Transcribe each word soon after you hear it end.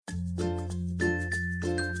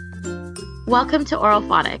Welcome to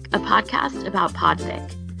Auralphonic, a podcast about podfic.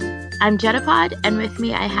 I'm Jenepod, and with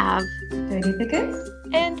me I have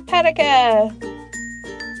Dodificus and Paraka.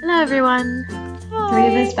 Hello, everyone. Hi. Three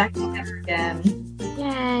of us back together again.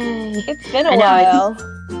 Yay! It's been a while.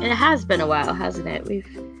 It has been a while, hasn't it? We've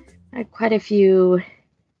had quite a few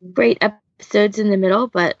great episodes in the middle,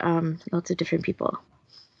 but lots of different people.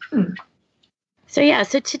 So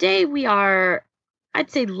today we are,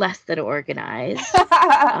 I'd say, less than organized.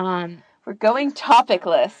 We're going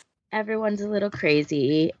topicless. Everyone's a little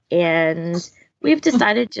crazy, and we've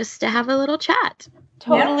decided just to have a little chat.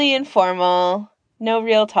 Totally informal. No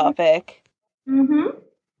real topic. Mm-hmm.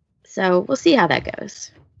 So we'll see how that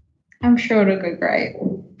goes. I'm sure it'll go great.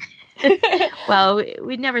 Well,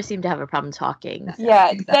 we never seem to have a problem talking.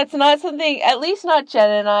 Yeah, that's not something, at least not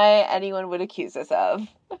Jen and I, anyone would accuse us of.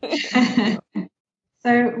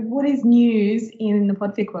 So what is news in the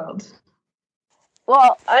podfic world?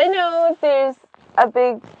 Well, I know there's a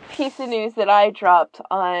big piece of news that I dropped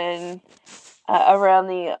on around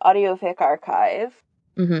the audiofic archive.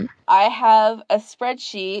 Mm-hmm. I have a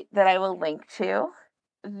spreadsheet that I will link to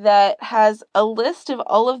that has a list of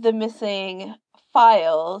all of the missing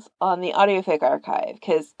files on the audiofic archive,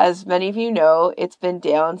 because as many of you know, it's been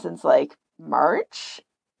down since like March.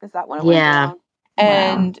 Is that when it went down?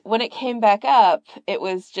 And when it came back up, it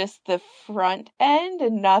was just the front end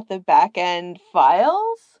and not the back end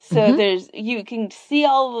files. So you can see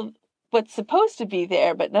all of what's supposed to be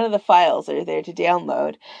there, but none of the files are there to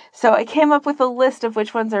download. So I came up with a list of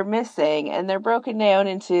which ones are missing, and they're broken down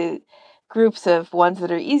into groups of ones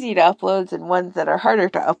that are easy to upload and ones that are harder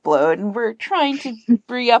to upload, and we're trying to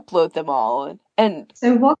re-upload them all. And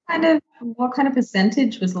so what kind of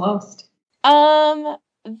percentage was lost?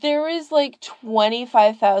 There is like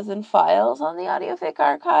 25,000 files on the audiofic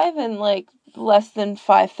archive, and like less than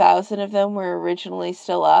 5,000 of them were originally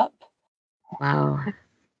still up. Wow.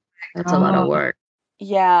 That's a lot of work.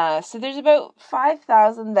 Yeah, so there's about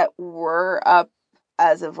 5,000 that were up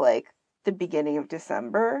as of like the beginning of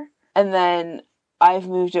December. And then I've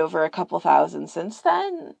moved over a couple thousand since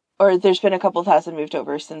then. Or there's been a couple thousand moved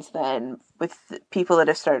over since then with people that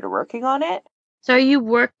have started working on it. So are you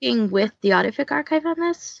working with the audiofic archive on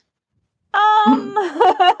this? I'm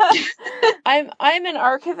an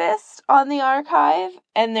archivist on the archive,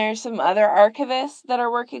 and there's some other archivists that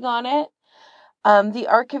are working on it. The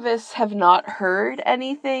archivists have not heard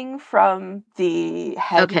anything from the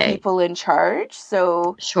head people in charge,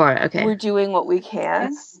 so we're doing what we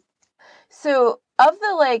can. Yes. So of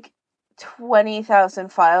the like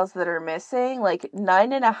 20,000 files that are missing, like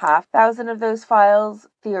 9,500 of those files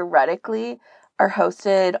theoretically are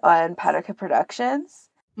hosted on Paraka Productions.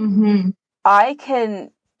 Mm-hmm. I can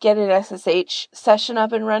get an SSH session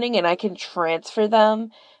up and running, and I can transfer them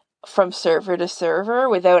from server to server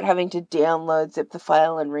without having to download, zip the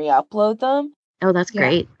file, and re-upload them. Oh, that's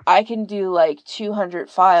great. I can do like 200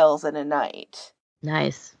 files in a night.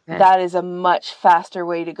 Nice. Okay. That is a much faster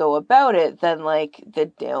way to go about it than like the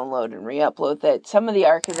download and re-upload that some of the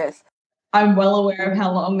archivists... I'm well aware of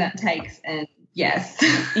how long that takes, and yes.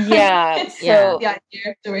 Yeah. So the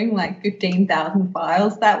idea of doing like 15,000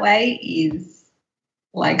 files that way is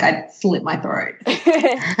like I'd slit my throat.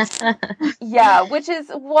 Yeah, which is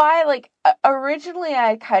why like originally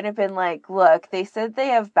I kind of been like, look, they said they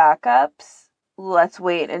have backups. Let's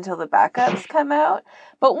wait until the backups come out.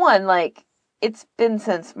 But one, like, it's been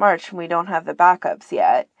since March and we don't have the backups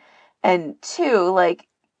yet. And two, like,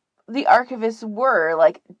 the archivists were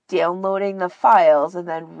like downloading the files and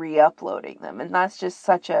then re-uploading them, and that's just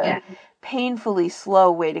such a painfully slow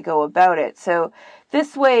way to go about it. So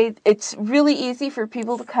this way it's really easy for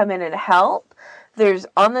people to come in and help. There's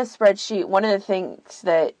on the spreadsheet, one of the things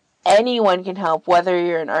that anyone can help, whether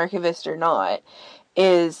you're an archivist or not,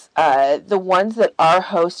 is the ones that are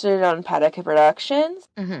hosted on Paraka Productions.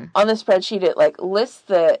 Mm-hmm. On the spreadsheet it like lists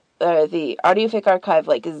the audiofic archive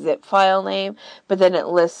like a zip file name, but then it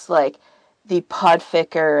lists like the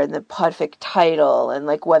podficer and the podfic title and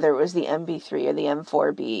like whether it was the MB3 or the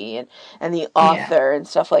M4B and the author and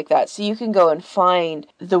stuff like that. So you can go and find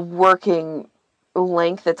the working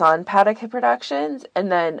link that's on Paraka Productions,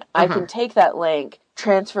 and then I can take that link,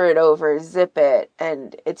 transfer it over, zip it,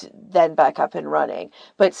 and it's then back up and running.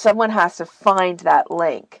 But someone has to find that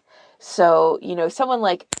link. So, you know, someone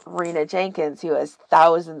like Rena Jenkins, who has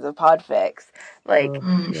thousands of podfics, like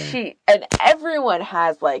she, and everyone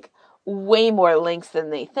has like way more links than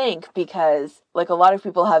they think, because like a lot of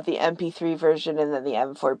people have the MP3 version and then the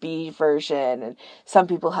M4B version, and some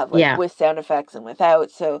people have like with sound effects and without.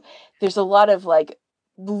 So there's a lot of like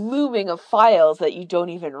blooming of files that you don't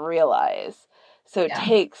even realize. So it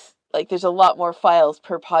takes Like, there's a lot more files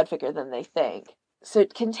per podficker than they think. So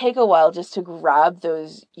it can take a while just to grab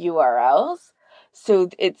those URLs. So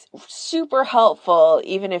it's super helpful,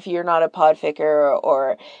 even if you're not a podficker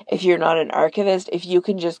or if you're not an archivist, if you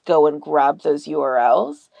can just go and grab those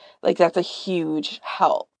URLs, like that's a huge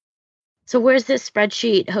help. So where's this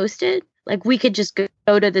spreadsheet hosted? Like we could just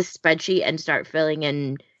go to this spreadsheet and start filling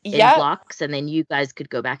in blocks, and then you guys could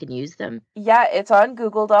go back and use them. Yeah, it's on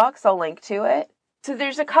Google Docs. I'll link to it. So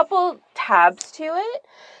there's a couple tabs to it.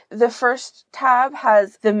 The first tab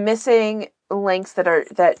has the missing links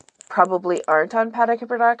that probably aren't on Paraka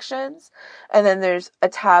Productions. And then there's a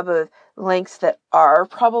tab of links that are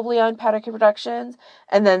probably on Paraka Productions.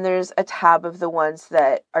 And then there's a tab of the ones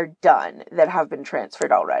that are done, that have been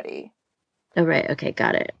transferred already. Oh, right. Okay,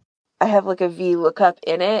 got it. I have like a VLOOKUP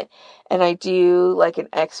in it, and I do like an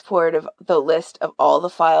export of the list of all the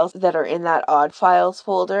files that are in that odd files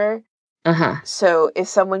folder. So if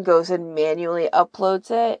someone goes and manually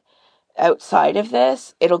uploads it outside of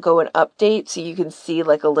this, it'll go and update, so you can see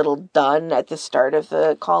like a little done at the start of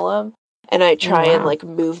the column. And I try and like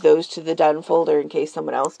move those to the done folder in case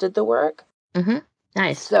someone else did the work.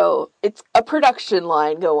 Nice. So it's a production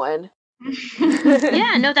line going.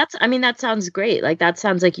 Yeah, no, that sounds great. Like, that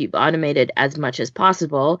sounds like you've automated as much as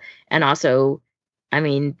possible. And also, I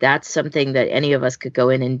mean, that's something that any of us could go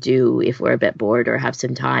in and do if we're a bit bored or have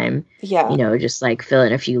some time. Yeah. You know, just like fill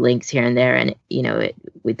in a few links here and there. And, you know,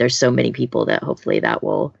 there's so many people that hopefully that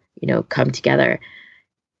will, you know, come together.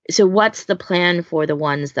 So what's the plan for the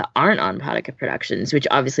ones that aren't on Paraka Productions, which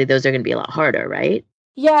obviously those are going to be a lot harder, right?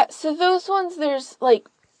 Yeah, so those ones, there's like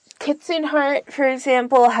Kitsune Heart, for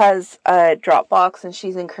example, has a Dropbox, and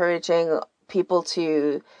she's encouraging people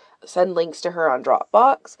to send links to her on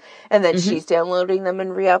Dropbox, and then she's downloading them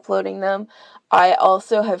and re-uploading them. I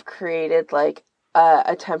also have created like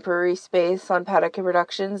a temporary space on Paraka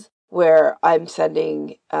Productions where I'm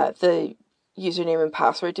sending the username and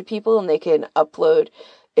password to people, and they can upload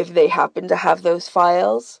if they happen to have those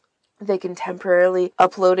files. They can temporarily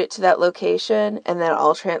upload it to that location, and then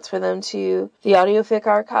I'll transfer them to the AudioFic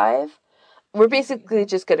archive. We're basically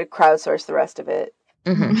just going to crowdsource the rest of it.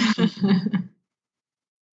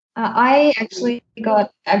 I actually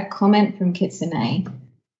got a comment from Kitsune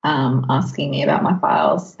asking me about my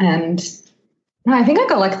files, and I think I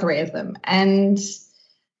got like 3 of them. And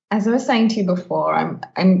as I was saying to you before,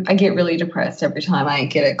 I get really depressed every time I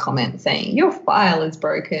get a comment saying your file is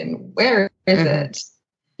broken. Where is it?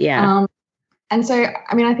 Yeah. And so,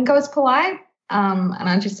 I mean, I think I was polite, and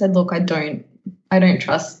I just said, look, I don't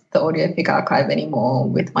trust the AudioFic archive anymore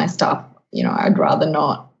with my stuff. You know, I'd rather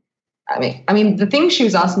not. I mean, the thing she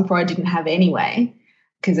was asking for, I didn't have anyway,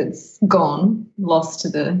 because it's gone, lost to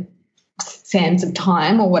the sands of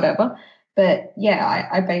time or whatever. But yeah,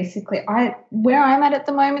 I basically, where I'm at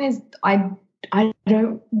the moment is I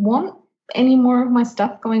don't want any more of my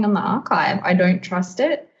stuff going on the archive. I don't trust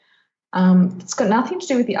it. It's got nothing to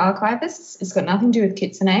do with the archivists. It's got nothing to do with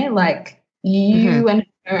Kitsune. Like, you and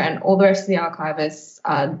her and all the rest of the archivists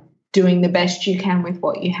are doing the best you can with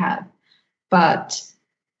what you have. But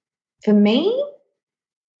for me,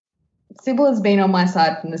 Sybil has been on my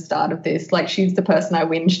side from the start of this. Like, she's the person I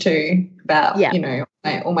whinge to about, you know,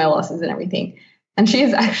 all my losses and everything. And she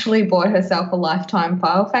has actually bought herself a lifetime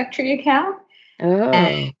File Factory account.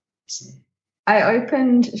 And I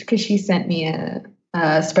opened, because she sent me a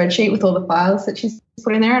spreadsheet with all the files that she's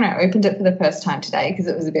put in there, and I opened it for the first time today because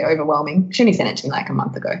it was a bit overwhelming. She only sent it to me like a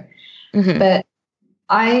month ago. But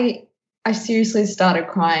I seriously started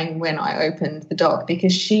crying when I opened the doc,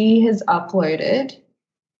 because she has uploaded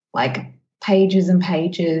like pages and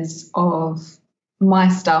pages of my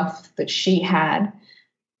stuff that she had.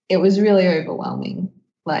 It was really overwhelming.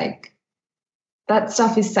 Like, that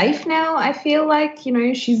stuff is safe now, I feel like. You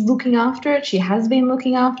know, she's looking after it. She has been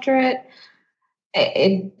looking after it.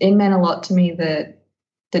 It meant a lot to me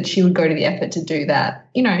that she would go to the effort to do that.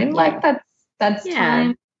 You know, like that's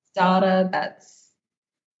time, data, that's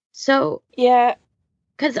so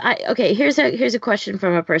because here's a question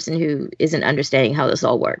from a person who isn't understanding how this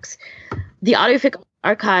all works. The AudioFic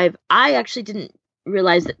archive, I actually didn't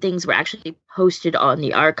realize that things were actually posted on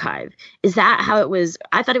the archive. Is that how it was?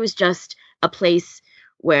 I thought it was just a place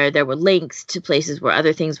where there were links to places where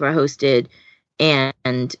other things were hosted.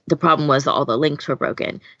 And the problem was that all the links were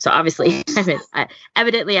broken. So obviously,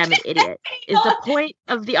 evidently, I'm an idiot. Is the point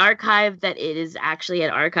of the archive that it is actually an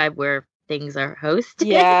archive where things are hosted?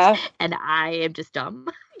 Yeah. And I am just dumb.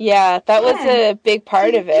 Yeah, that was a big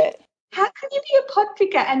part of it. How can you be a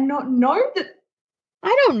podficker and not know that?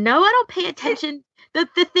 I don't know. I don't pay attention The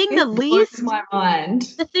thing, It blows my mind.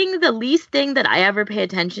 the least thing that I ever pay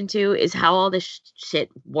attention to is how all this shit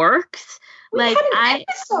works. We Like, had an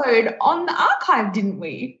episode on the archive, didn't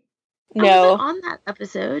we? I wasn't No. on that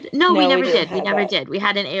episode. No, we No, we never didn't did. We have never that. did. We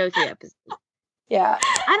had an AO3 episode. Yeah.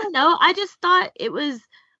 I don't know. I just thought it was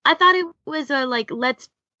a like, let's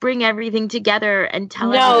bring everything together and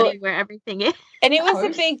tell No. everybody where everything is. And it was a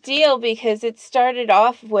big deal because it started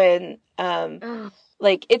off when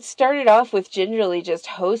like it started off with gingerly just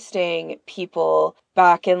hosting people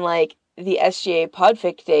back in like the SGA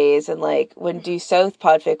podfic days and like when Due South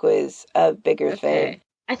podfic was a bigger thing.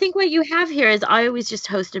 I think what you have here is I always just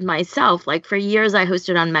hosted myself. Like for years I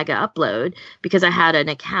hosted on Mega Upload because I had an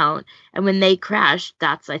account, and when they crashed,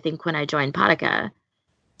 that's I think when I joined Paraka.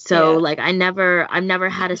 So like I've never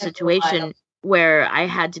had a situation where I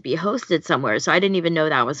had to be hosted somewhere, so I didn't even know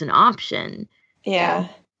that was an option. Yeah.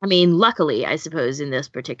 I mean, luckily, I suppose in this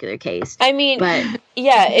particular case. I mean, but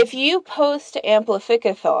yeah, if you post to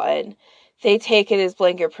Amplificathon, they take it as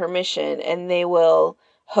blanket permission and they will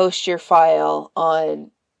host your file on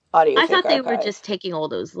Audiofic I thought they Archive. were just taking all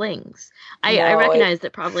those links. I recognize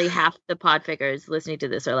that probably half the podfickers listening to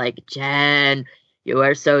this are like, Jen, you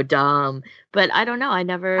are so dumb. But I don't know. I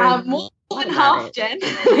never. More than half, Jen.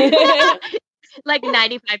 Like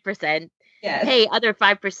 95%. Yes. Hey, other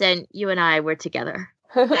 5%, you and I were together.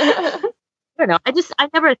 I don't know. I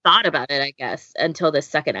never thought about it, I guess, until this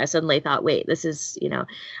second. I suddenly thought, wait, this is,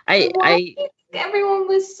 everyone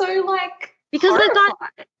was so like because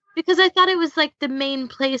horrified. I thought it was like the main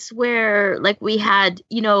place where like we had,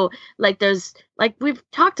 like there's like we've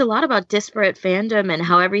talked a lot about disparate fandom and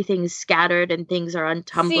how everything's scattered and things are on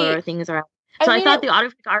Tumblr, things are. So I thought the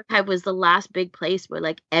Audiofic Archive was the last big place where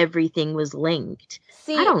like everything was linked.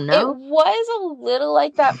 See, I don't know. It was a little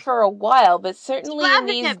like that for a while, but certainly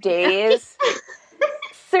in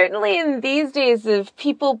these days, of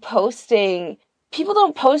people posting. People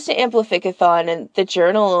don't post to Amplificathon and the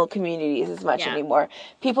journal communities as much anymore.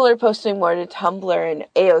 People are posting more to Tumblr and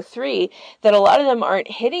AO3 that a lot of them aren't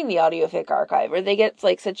hitting the Audiofic Archive, or they get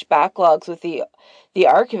like such backlogs with the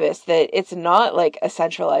archivist that it's not like a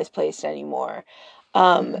centralized place anymore.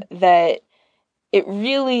 That it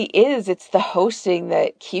really is. It's the hosting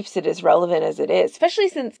that keeps it as relevant as it is, especially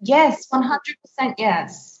since... Yes, 100%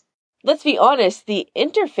 yes. Let's be honest, the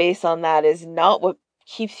interface on that is not what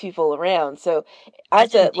keeps people around. So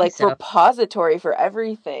as a repository for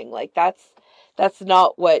everything, like that's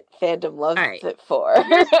not what fandom loves it for.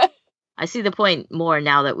 I see the point more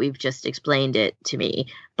now that we've just explained it to me.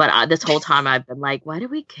 But this whole time I've been like, why do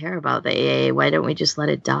we care about the AA? Why don't we just let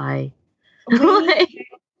it die?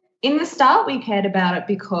 In the start, we cared about it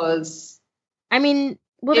because I mean,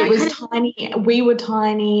 it was tiny. We were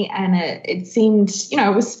tiny, and it seemed,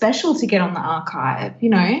 it was special to get on the archive.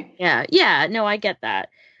 Yeah. No, I get that.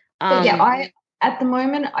 But at the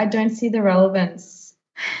moment, I don't see the relevance.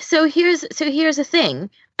 So here's the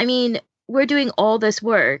thing. I mean, we're doing all this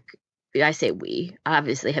work. I say we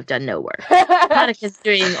obviously have done no work. Paraka is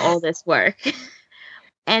doing all this work.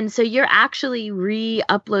 And so you're actually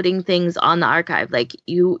re-uploading things on the archive. Like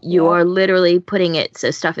you are literally putting it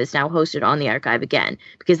so stuff is now hosted on the archive again,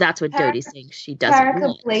 because that's what Dodie's saying she doesn't want.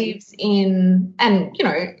 Paraka believes in, and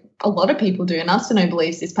a lot of people do, and Usano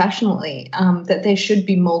believes this passionately, that there should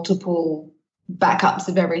be multiple backups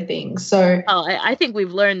of everything. So I think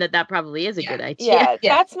we've learned that probably is a good idea. Yeah,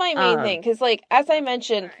 that's my main thing, because like as I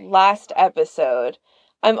mentioned last episode,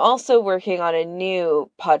 I'm also working on a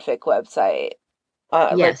new podfic website.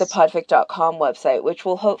 Like the podfic.com website, which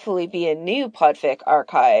will hopefully be a new podfic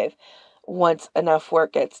archive once enough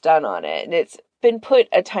work gets done on it. And it's been put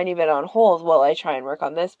a tiny bit on hold while I try and work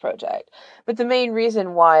on this project. But the main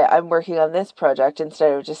reason why I'm working on this project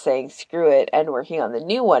instead of just saying screw it and working on the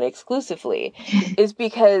new one exclusively is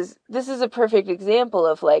because this is a perfect example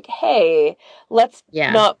of like, hey, let's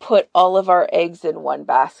not put all of our eggs in one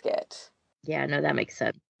basket. Yeah, no, that makes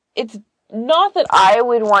sense. It's not that I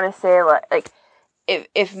would want to say like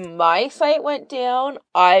if my site went down,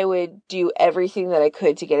 I would do everything that I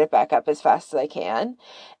could to get it back up as fast as I can.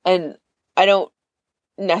 And I don't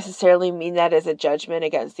necessarily mean that as a judgment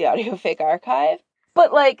against the Audiofic Archive.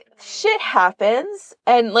 But, like, shit happens.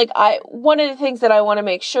 And, like, one of the things that I want to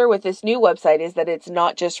make sure with this new website is that it's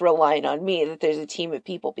not just relying on me, that there's a team of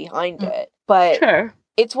people behind it. But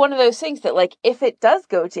it's one of those things that, like, if it does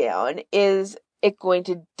go down, is it going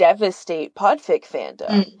to devastate podfic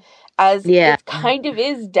fandom? As it kind of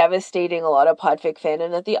is devastating a lot of podfic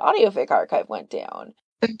fandom that the Audiofic Archive went down.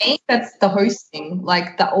 For me, that's the hosting.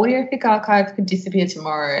 Like, the Audiofic Archive could disappear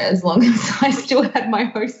tomorrow as long as I still had my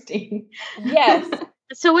hosting. Yes.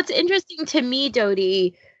 So what's interesting to me,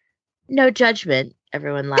 Dodie, no judgment,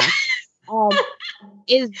 everyone laugh.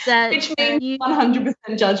 Is that which means 100%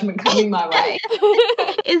 judgment coming my way.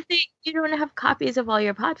 Is that you don't have copies of all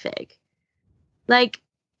your podfic? Like,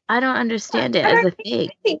 I don't understand it as a thing.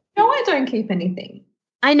 No, I don't keep anything.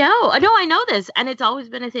 I know. I know this, and it's always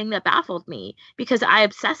been a thing that baffled me because I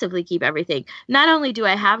obsessively keep everything. Not only do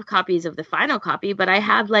I have copies of the final copy, but I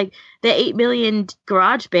have like the 8 million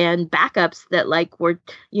GarageBand backups that like were,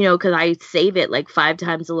 because I save it like 5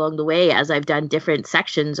 times along the way as I've done different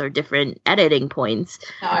sections or different editing points.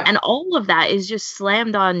 No. And all of that is just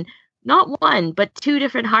slammed on not one, but 2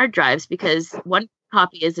 different hard drives because one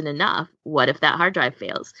copy isn't enough. What if that hard drive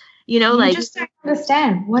fails? You just don't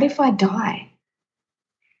understand. What if I die?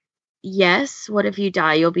 Yes, what if you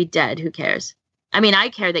die? You'll be dead. Who cares? I mean, I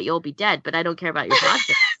care that you'll be dead, but I don't care about your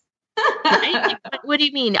podcast. Right? What do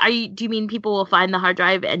you mean? Do you mean people will find the hard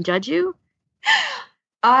drive and judge you?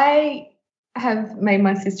 I have made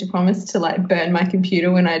my sister promise to like burn my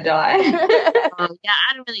computer when I die. Oh, yeah,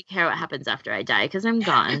 I don't really care what happens after I die because I'm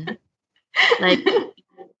gone. Like,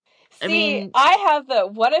 I have the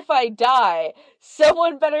what if I die?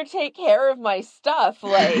 Someone better take care of my stuff.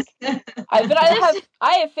 Like, I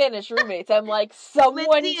have Finnish roommates. I'm like, someone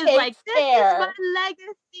Lindsay takes like, care. This is my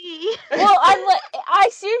legacy. Well, I'm like, I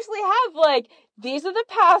seriously have like, these are the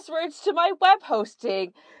passwords to my web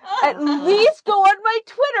hosting. At least go on my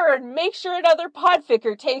Twitter and make sure another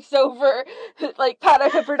podficker takes over, like,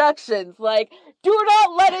 Paraka Productions. Like, do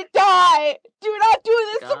not let it die. Do not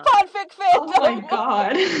do this to podfic fandom. Oh my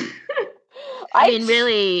god. I mean,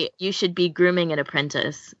 really, you should be grooming an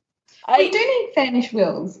apprentice. We do need Spanish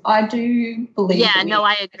wills. I do believe. Yeah, no,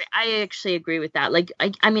 I agree. I actually agree with that. Like,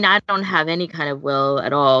 I mean, I don't have any kind of will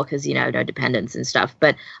at all because, no dependents and stuff.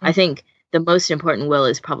 But I think the most important will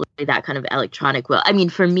is probably that kind of electronic will. I mean,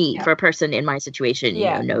 for me, for a person in my situation,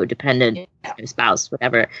 no dependent, no spouse,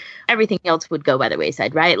 whatever, everything else would go by the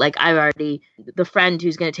wayside, right? Like, the friend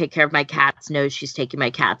who's going to take care of my cats knows she's taking my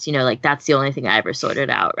cats. Like, that's the only thing I ever sorted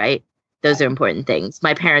out, right? Those are important things.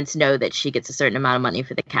 My parents know that she gets a certain amount of money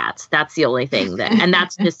for the cats. That's the only thing and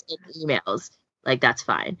that's just in emails. Like, that's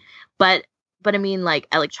fine. But I mean, like,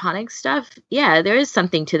 electronic stuff, yeah, there is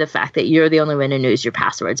something to the fact that you're the only one who knows your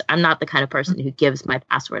passwords. I'm not the kind of person who gives my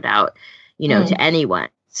password out, to anyone.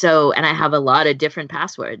 So, and I have a lot of different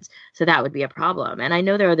passwords. So that would be a problem. And I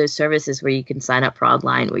know there are those services where you can sign up for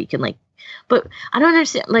online where you can but I don't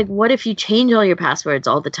understand, like, what if you change all your passwords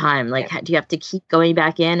all the time? Like, do you have to keep going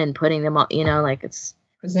back in and putting them all, like it's...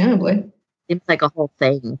 Presumably. Seems like a whole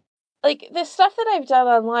thing. Like, the stuff that I've done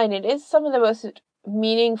online, it is some of the most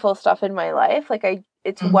meaningful stuff in my life. Like,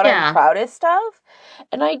 it's what I'm proudest of.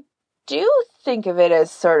 And I do think of it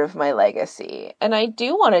as sort of my legacy. And I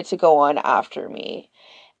do want it to go on after me.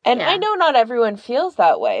 And I know not everyone feels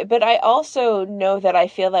that way, but I also know that I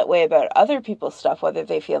feel that way about other people's stuff, whether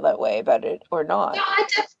they feel that way about it or not. Yeah, I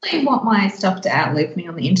definitely want my stuff to outlive me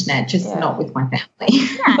on the internet, just not with my family.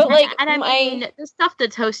 Yeah, but like, and I mean, the stuff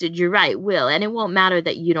that's hosted, you're right, will, and it won't matter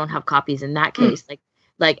that you don't have copies in that case.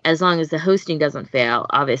 Like as long as the hosting doesn't fail,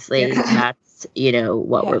 obviously that's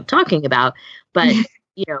what we're talking about. But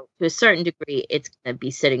to a certain degree, it's going to be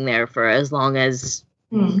sitting there for as long as.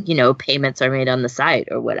 Payments are made on the site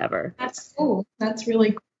or whatever. That's cool. That's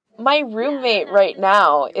really cool. My roommate right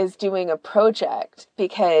now is doing a project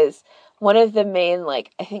because one of the main,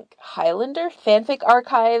 like, I think Highlander fanfic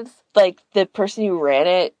archives, like, the person who ran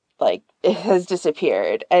it, like, it has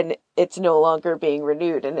disappeared and it's no longer being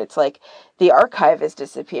renewed. And it's like the archive has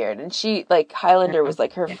disappeared. And she, like, Highlander was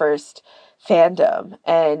like her first fandom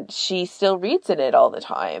and she still reads in it all the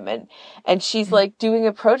time, and she's like doing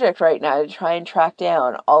a project right now to try and track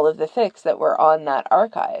down all of the fics that were on that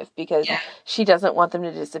archive because she doesn't want them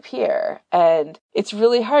to disappear. And it's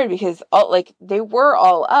really hard because they were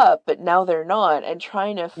all up but now they're not, and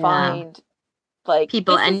trying to find like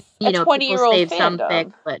people, and people save fandom. Some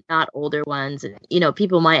fics but not older ones, and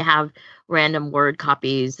people might have random word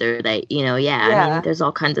copies or I mean, there's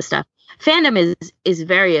all kinds of stuff. Fandom is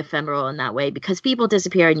very ephemeral in that way because people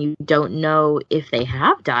disappear and you don't know if they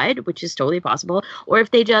have died, which is totally possible, or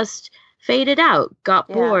if they just faded out, got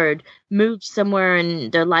bored, moved somewhere,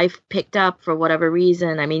 and their life picked up for whatever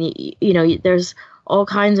reason. I mean, there's all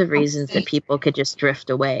kinds of reasons that people could just drift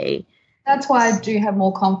away. That's why I do have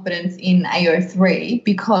more confidence in AO3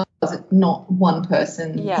 because it's not one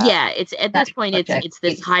person. Yeah, it's at this point it's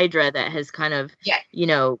this Hydra that has kind of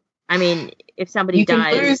I mean, if somebody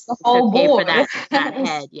dies, you lose the whole pay board for that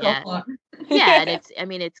head,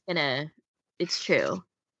 and it's true.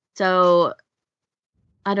 So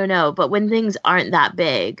I don't know, but when things aren't that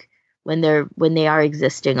big, when they are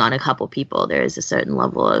existing on a couple people, there is a certain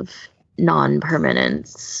level of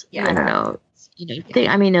non-permanence. I don't know.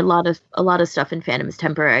 I mean, a lot of stuff in fandom is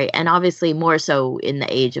temporary, and obviously more so in the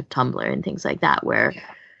age of Tumblr and things like that, where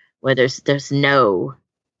there's no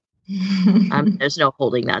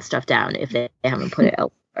holding that stuff down if they haven't put it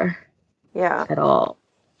elsewhere. Yeah. At all.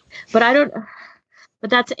 But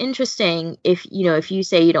that's interesting. If you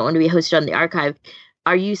say you don't want to be hosted on the archive,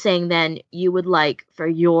 are you saying then you would like for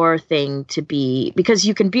your thing to be, because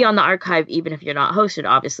you can be on the archive even if you're not hosted,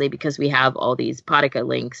 obviously, because we have all these Paraka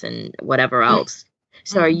links and whatever else.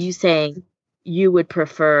 So are you saying you would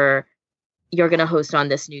prefer you're going to host on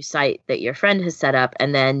this new site that your friend has set up,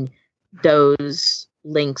 and then those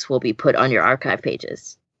links will be put on your archive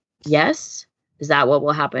pages? Yes? Is that what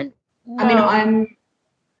will happen? No. I mean,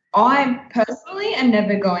 I personally am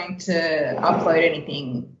never going to upload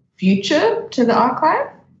anything future to the archive.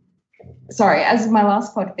 Sorry, as my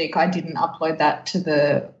last podfic, I didn't upload that to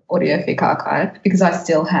the audiofic archive because I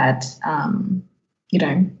still had,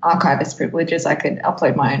 archivist privileges. I could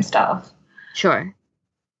upload my own stuff. Sure.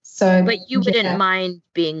 So, but you wouldn't mind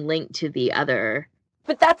being linked to the other.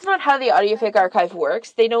 But that's not how the audiofic archive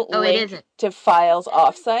works. They don't link to files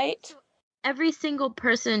offsite. Every single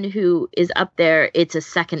person who is up there, it's a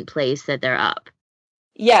second place that they're up.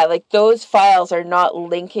 Yeah, like those files are not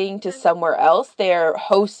linking to somewhere else. They're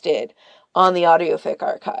hosted on the audiofic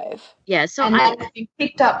archive. Yeah, so and that's been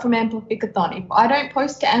picked up from Amplificathon. If I don't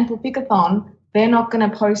post to Amplificathon, they're not going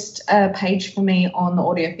to post a page for me on the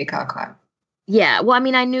audiofic archive. Yeah, well, I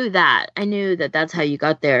mean, I knew that that's how you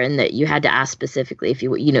got there, and that you had to ask specifically if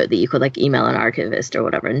that you could like email an archivist or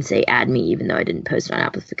whatever and say add me, even though I didn't post on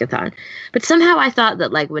Amplificathon. But somehow I thought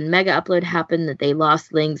that like when Mega Upload happened that they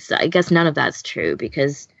lost links. I guess none of that's true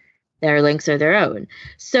because their links are their own.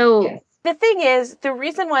 So yes. The thing is, the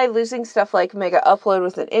reason why losing stuff like Mega Upload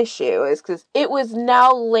was an issue is because it was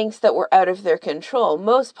now links that were out of their control.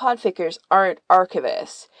 Most podfickers aren't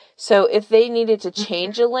archivists, so if they needed to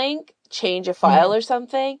change a link, change a file or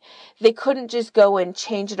something, they couldn't just go and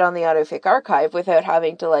change it on the audiofic archive without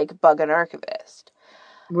having to like bug an archivist.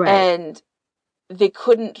 Right. And they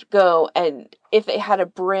couldn't go, and if they had a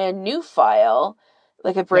brand new file,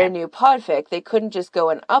 like a brand new podfic, they couldn't just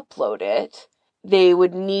go and upload it. They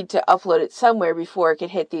would need to upload it somewhere before it could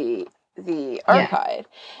hit the archive.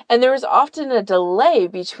 And there was often a delay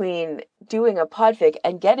between doing a podfic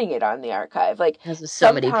and getting it on the archive. Like, because of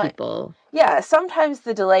so many people. Yeah, sometimes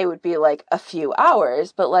the delay would be like a few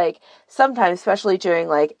hours, but like sometimes, especially during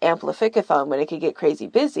like Amplificathon when it could get crazy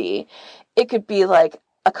busy, it could be like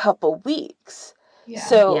a couple weeks. Yeah.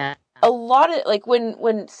 So a lot of like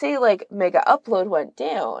when say like Mega Upload went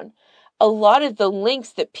down, a lot of the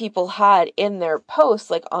links that people had in their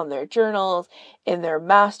posts, like on their journals, in their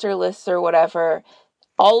master lists or whatever,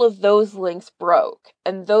 all of those links broke.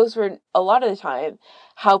 And those were, a lot of the time,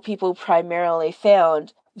 how people primarily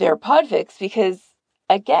found their podfics because,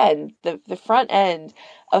 again, the front end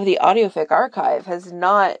of the audiofic archive has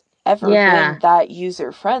not ever been that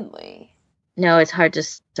user-friendly. No, it's hard to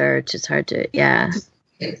search. It's hard to,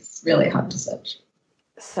 It's really hard to search.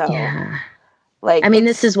 So, like, I mean,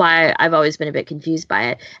 this is why I've always been a bit confused by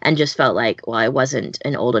it and just felt like, well, I wasn't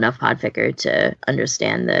an old enough podficker to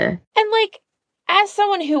understand the... And, like, as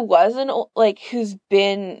someone who wasn't, like, who's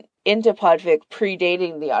been into podfic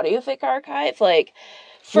predating the audiofic archive, like,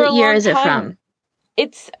 for what year is it from? I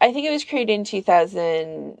think it was created in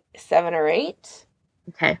 2007 or 8.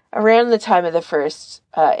 Okay. Around the time of the first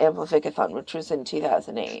Amplificathon, which was in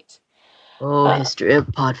 2008. Oh, history of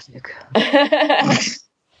podfic.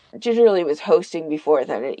 Gingerly was hosting before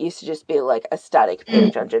then. It used to just be like a static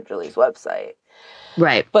page on Gingerly's website.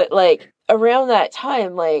 Right. But like around that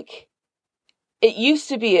time, like it used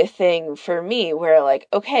to be a thing for me where like,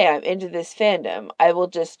 okay, I'm into this fandom. I will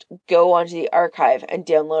just go onto the archive and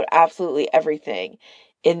download absolutely everything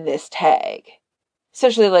in this tag.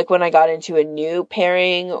 Especially like when I got into a new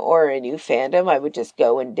pairing or a new fandom, I would just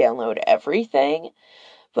go and download everything.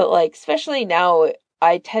 But like, especially now,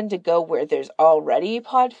 I tend to go where there's already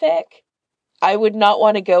podfic. I would not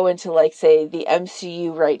want to go into, like, say, the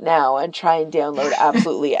MCU right now and try and download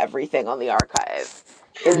absolutely everything on the archive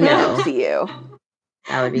in the MCU.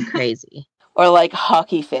 That would be crazy. Or, like,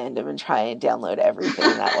 hockey fandom and try and download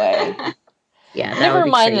everything that way. Yeah, that Never would be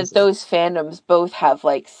mind crazy. that those fandoms both have,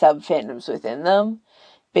 like, sub-fandoms within them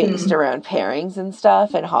based around pairings and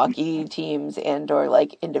stuff and hockey teams and or,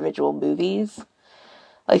 like, individual movies.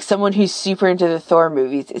 Like, someone who's super into the Thor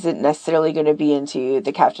movies isn't necessarily going to be into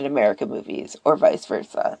the Captain America movies, or vice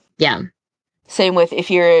versa. Yeah. Same with, if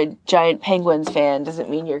you're a giant Penguins fan, doesn't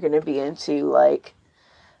mean you're going to be into, like,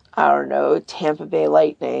 I don't know, Tampa Bay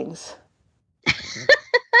Lightnings.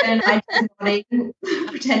 And I just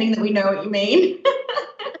pretending that we know what you mean.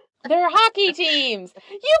 They're hockey teams.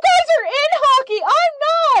 You guys are in hockey.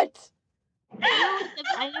 I'm not.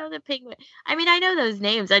 I know the Penguin. I mean, I know those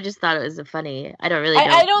names. I just thought it was funny. I don't really know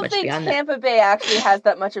I don't much think beyond Tampa Bay actually has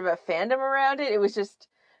that much of a fandom around it. It was just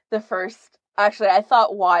the first. Actually, I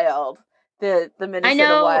thought Wild, the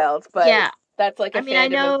Minnesota Wild, but that's like a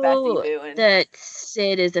fandom of Bessie Boo. That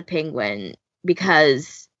Sid is a Penguin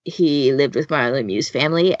because he lived with Marley Mew's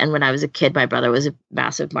family, and when I was a kid, my brother was a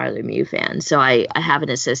massive Marley Mew fan, so I have an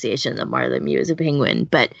association that Marley Mew is a Penguin.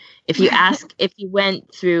 But if you ask, if you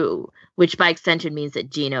went through, which by extension means that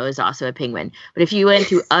Gino is also a Penguin, but if you went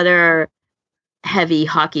through other heavy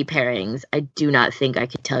hockey pairings, I do not think I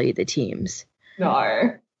could tell you the teams. No.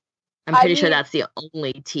 I'm pretty sure that's the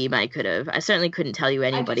only team I could have. I certainly couldn't tell you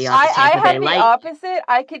anybody on the Tampa Bay Light. I have the opposite.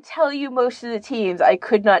 I could tell you most of the teams. I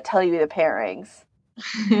could not tell you the pairings.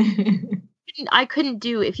 I couldn't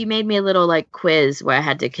do, if you made me a little like quiz where I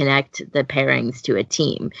had to connect the pairings to a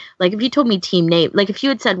team. Like if you told me team name, like if you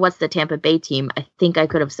had said what's the Tampa Bay team, I think I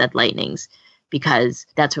could have said Lightnings because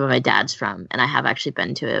that's where my dad's from, and I have actually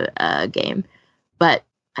been to a game. But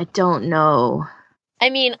I don't know. I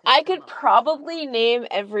mean, I could probably name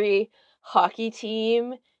every hockey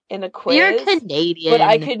team in a quiz. You're Canadian. But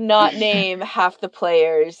I could not name half the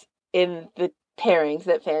players in the pairings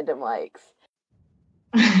that fandom likes.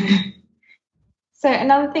 So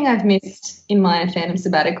another thing I've missed in my fandom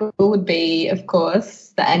sabbatical would be, of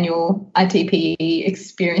course, the annual ITPE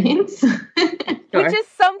experience. Sure. Which is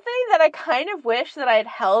something that I kind of wish that I had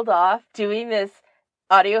held off doing this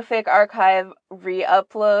audiofic archive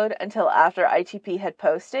re-upload until after ITP had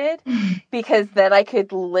posted, because then I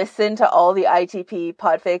could listen to all the ITP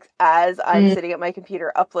podfics as I'm sitting at my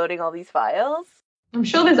computer uploading all these files. I'm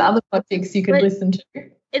sure there's other podfics you could listen to.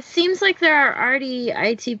 It seems like there are already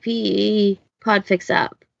ITPE podfics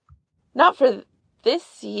up. Not for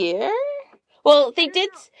this year? Well, they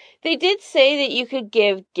did say that you could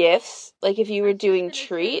give gifts, like if you were doing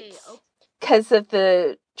treats, because of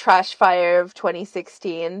the trash fire of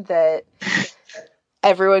 2016, that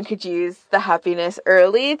everyone could use the happiness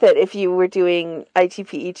early, that if you were doing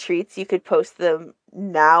ITPE treats, you could post them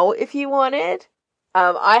now if you wanted.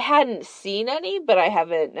 I hadn't seen any, but I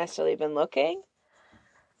haven't necessarily been looking.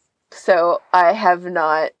 So I have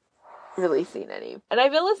not really seen any. And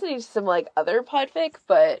I've been listening to some like other podfic,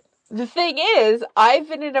 but the thing is, I've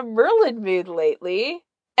been in a Merlin mood lately,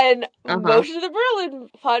 and most of the Merlin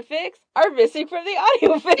podfics are missing from the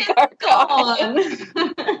audiofic archive.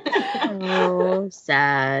 Oh,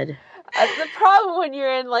 sad. That's the problem when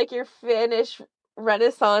you're in like your Finnish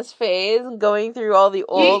Renaissance phase and going through all the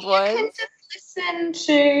old ones. You can just listen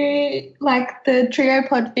to like the trio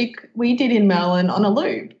podfic we did in Merlin on a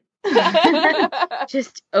loop.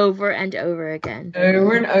 Just over and over again.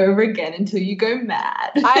 Over and over again until you go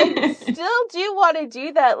mad. I still do want to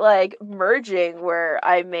do that, like, merging where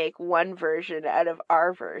I make one version out of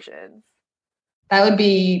our versions. That would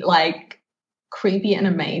be, like, creepy and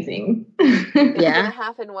amazing. Yeah. It's going to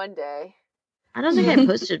happen one day. I don't think I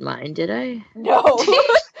posted mine, did I? No.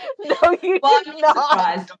 No, you did not.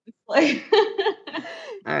 Surprised, honestly.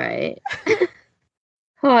 All right.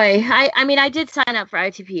 Boy, I mean, I did sign up for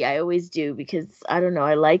ITP. I always do because, I don't know,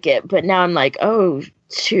 I like it. But now I'm like, oh,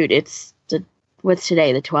 shoot, it's what's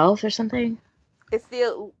today, the 12th or something? It's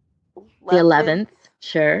the 11th. The 11th,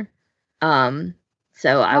 sure.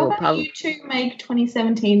 So I will probably... you two make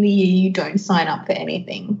 2017 the year you don't sign up for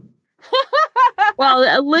anything?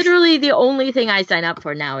 Well, literally the only thing I sign up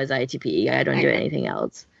for now is ITP. I don't do anything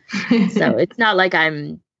else. So it's not like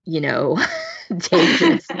I'm, dangerously...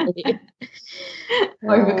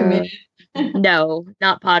 Overcommitted. No,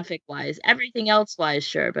 not podfic wise. Everything else wise,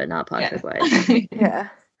 sure, but not podfic wise. Yeah.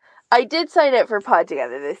 I did sign up for Pod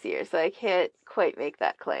Together this year, so I can't quite make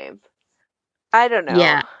that claim. I don't know.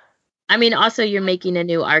 Yeah. I mean, also you're making a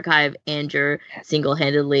new archive and you're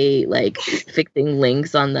single-handedly like fixing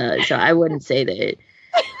links on so I wouldn't say that you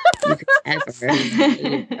could ever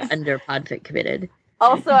be under podfic committed.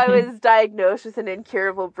 Also, I was diagnosed with an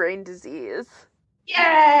incurable brain disease.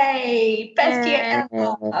 Yay! Best year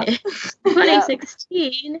ever.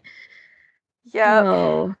 2016. Yeah.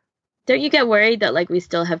 Oh. Don't you get worried that like we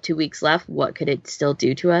still have 2 weeks left? What could it still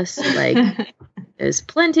do to us? Like, there's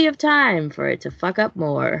plenty of time for it to fuck up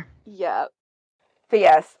more. Yeah. But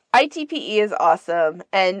yes, ITPE is awesome.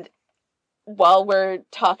 And while we're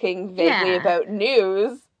talking vaguely about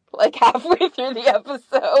news, like halfway through the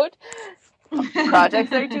episode,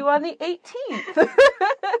 projects are due on the 18th.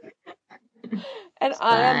 And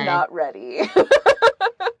I am not ready.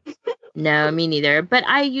 No, me neither. But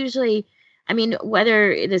I usually, I mean,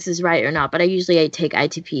 whether this is right or not, but I take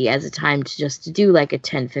ITP as a time to do like a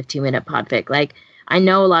 10, 15 minute podfic. Like, I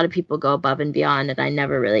know a lot of people go above and beyond, and I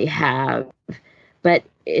never really have. But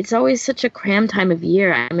it's always such a cram time of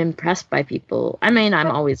year. I'm impressed by people. I mean, I'm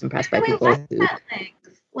always impressed by people who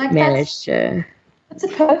manage to. That's a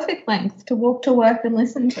perfect length to walk to work and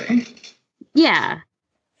listen to. Yeah.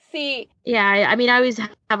 See. Yeah, I mean, I always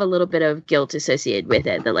have a little bit of guilt associated with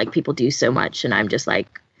it that like people do so much, and I'm just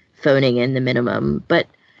like phoning in the minimum. But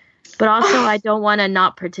also, I don't want to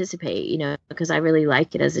not participate, you know, because I really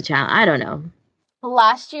like it as a challenge. I don't know.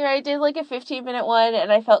 Last year I did like a 15-minute one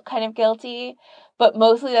and I felt kind of guilty, but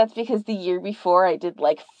mostly that's because the year before I did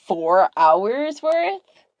like 4 hours worth.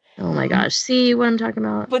 Oh my gosh. See what I'm talking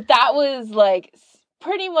about? But that was like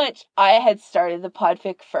pretty much I had started the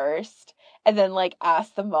podfic first and then like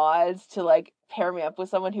asked the mods to like pair me up with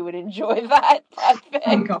someone who would enjoy that podfic.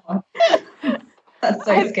 Oh god. That's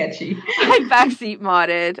so sketchy. I backseat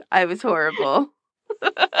modded. I was horrible.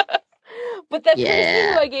 But the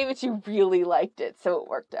person who I gave it to really liked it, so it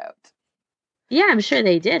worked out. Yeah, I'm sure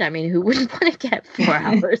they did. I mean, who wouldn't want to get 4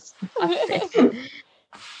 hours?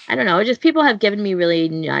 I don't know. Just people have given me really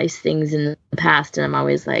nice things in the past, and I'm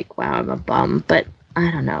always like, wow, I'm a bum. But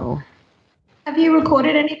I don't know. Have you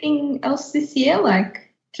recorded anything else this year?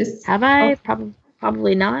 Like, just have I?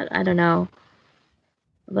 Probably not. I don't know.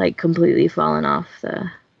 Like completely fallen off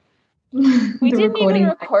the. We didn't even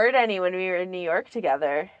record any when we were in New York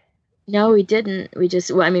together. No, we didn't. We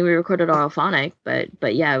just, well, I mean, we recorded Auralphonic,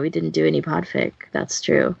 but yeah, we didn't do any podfic. That's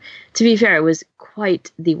true. To be fair, it was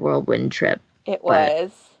quite the whirlwind trip. It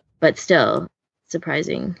was. But still,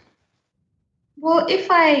 surprising. Well, if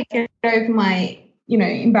I get over my,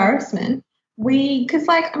 embarrassment, because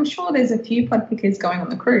like, I'm sure there's a few podfickers going on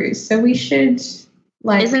the cruise, so we should,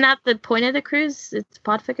 like... Isn't that the point of the cruise? It's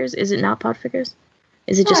podfickers? Is it not podfickers?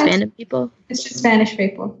 Is it just fandom people? It's just Spanish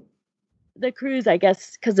people. The cruise, I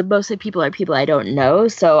guess, because mostly people are people I don't know,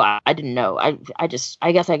 so I didn't know. I guess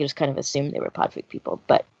I just kind of assumed they were podfic people,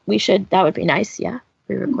 but that would be nice, yeah.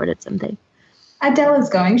 We recorded something. Adela's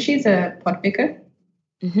going. She's a podficker.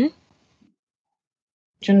 Mm-hmm.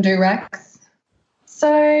 John Rex.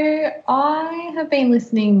 So I have been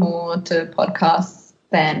listening more to podcasts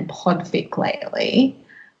than podfic lately.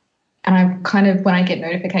 And I kind of, when I get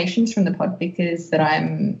notifications from the podfickers that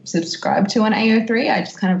I'm subscribed to on AO3, I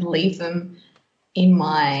just kind of leave them in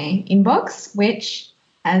my inbox, which,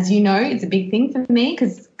 as you know, is a big thing for me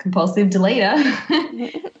because compulsive deleter.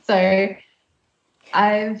 So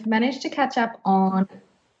I've managed to catch up on...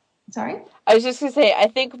 Sorry? I was just going to say, I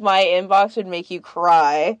think my inbox would make you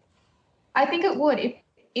cry. I think it would.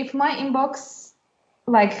 If my inbox,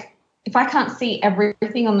 like... If I can't see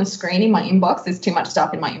everything on the screen in my inbox, there's too much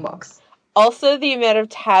stuff in my inbox. Also, the amount of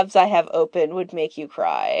tabs I have open would make you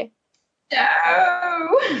cry.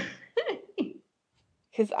 No!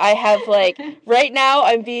 Because I have, like, right now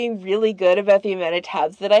I'm being really good about the amount of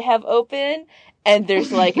tabs that I have open, and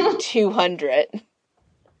there's, like, 200.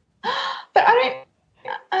 But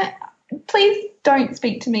please don't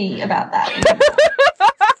speak to me about that.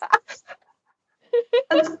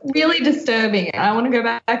 That's really disturbing. And I want to go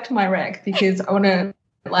back to my rec because I want to,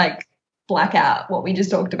 like, black out what we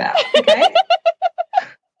just talked about, okay?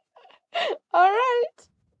 All right.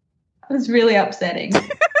 It was really upsetting.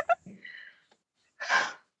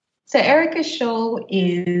 So Erica Shaw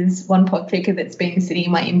is one podficker that's been sitting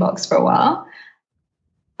in my inbox for a while.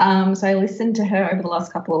 So I listened to her over the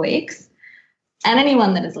last couple of weeks. And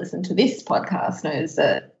anyone that has listened to this podcast knows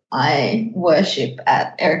that I worship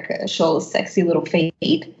at Erica Shaw's sexy little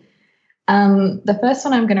feet. The first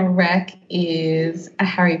one I'm going to rec is a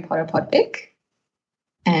Harry Potter podfic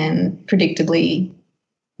and predictably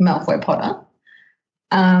Malfoy Potter.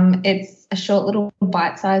 It's a short little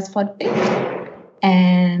bite-sized podfic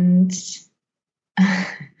and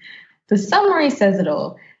the summary says it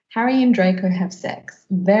all. Harry and Draco have sex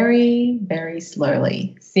very, very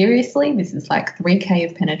slowly. Seriously, this is like 3K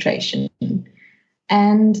of penetration.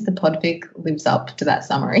 And the podfic lives up to that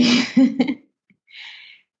summary.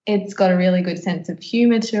 It's got a really good sense of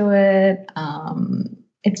humour to it.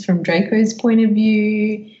 It's from Draco's point of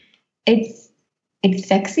view. It's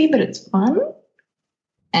sexy, but it's fun.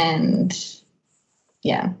 And,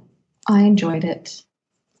 yeah, I enjoyed it.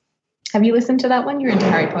 Have you listened to that one? You're into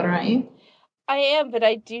Harry Potter, aren't you? I am, but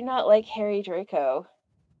I do not like Harry Draco.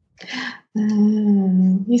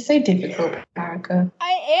 You're so difficult, Paraka.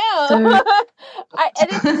 I am. And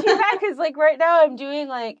it's too bad because, like, right now I'm doing,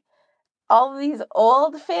 like, all of these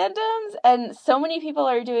old fandoms, and so many people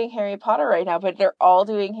are doing Harry Potter right now, but they're all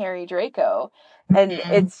doing Harry Draco. And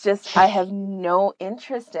it's just, I have no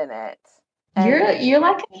interest in it. And you're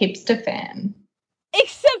like a hipster fan.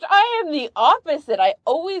 Except I am the opposite. I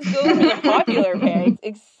always go for the popular pairings,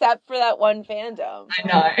 except for that one fandom. I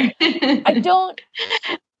know.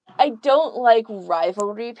 I don't like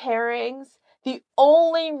rivalry pairings. The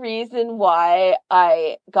only reason why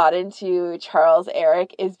I got into Charles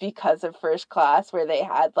Eric is because of First Class, where they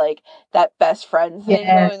had like that best friend thing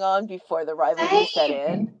going on before the rivalry set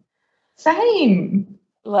in. Same.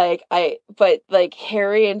 But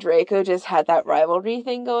Harry and Draco just had that rivalry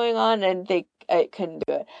thing going on, and I couldn't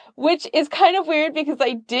do it. Which is kind of weird because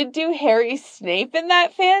I did do Harry Snape in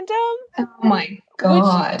that fandom. Oh my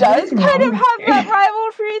god. Which does kind of have that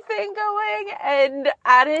rivalry thing going and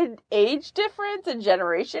added age difference and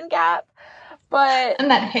generation gap. But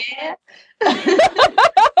and that hair.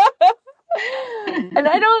 And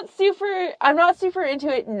I'm not super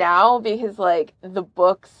into it now because like the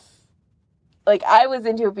books, like I was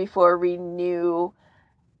into it before we knew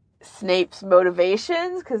Snape's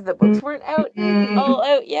motivations because the books weren't all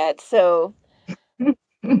out yet. So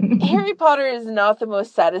Harry Potter is not the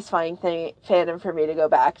most satisfying fandom for me to go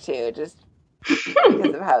back to, just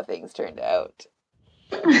because of how things turned out.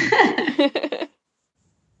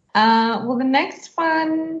 Well, the next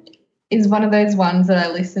one is one of those ones that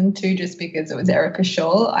I listened to just because it was Erica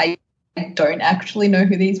Shaw. I don't actually know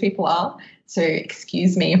who these people are, so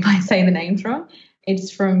excuse me if I say the names wrong.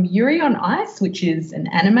 It's from Yuri on Ice, which is an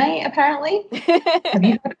anime, apparently. Have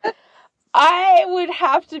you heard of it? I would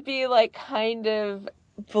have to be like kind of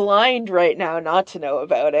blind right now not to know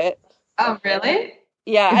about it. Oh, really?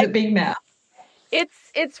 Yeah. Is it big now?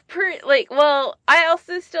 It's pretty, like, well, I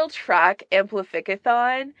also still track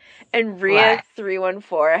Amplificathon, and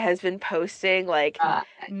Rhea314 has been posting, like,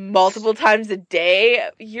 multiple times a day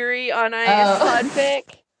Yuri on Ice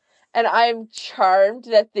podfic, and I'm charmed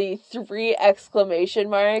that the 3 exclamation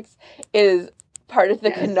marks is part of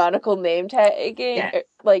the canonical name tagging,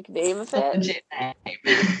 like, name of it. Legit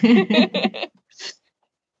name.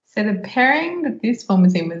 So the pairing that this one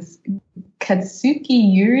was in was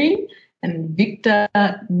Katsuki Yuri and Viktor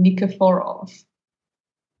Nikiforov.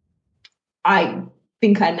 I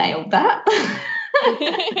think I nailed that.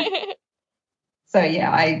 So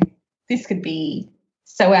yeah, this could be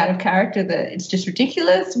so out of character that it's just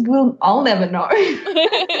ridiculous. I'll never know.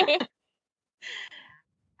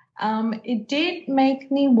 It did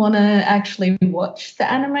make me want to actually watch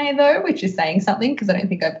the anime though, which is saying something because I don't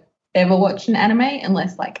think I've ever watched an anime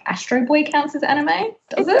unless like Astro Boy counts as anime.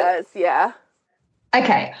 Does it? It does, yeah.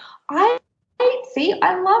 Okay. I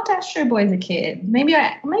loved Astro Boy as a kid. Maybe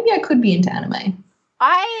I could be into anime.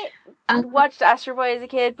 I watched Astro Boy as a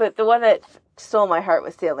kid, but the one that stole my heart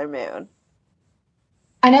was Sailor Moon.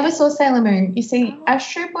 I never saw Sailor Moon. You see,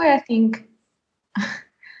 Astro Boy, I think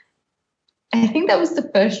that was the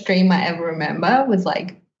first dream I ever remember was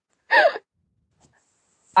like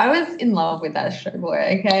I was in love with Astro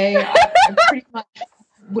Boy, okay? I pretty much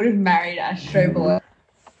would have married Astro Boy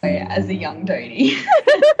as a young Dodie.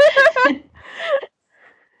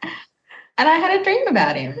 And I had a dream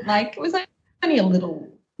about him. Like, it was only a little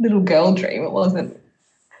girl dream. It wasn't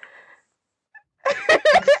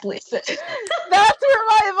explicit. That's where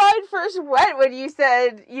my mind first went when you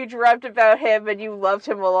said you dreamt about him and you loved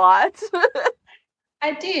him a lot.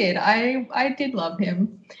 I did. I did love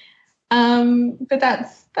him. But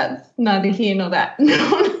that's neither here nor that.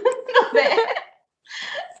 Not there.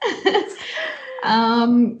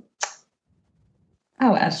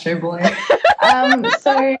 Astro Boy.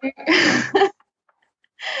 So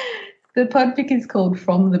the podfic is called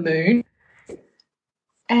From the Moon,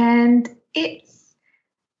 and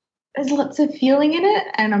there's lots of feeling in it,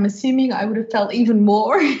 and I'm assuming I would have felt even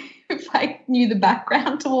more if I knew the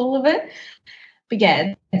background to all of it. But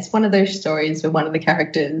yeah, it's one of those stories where one of the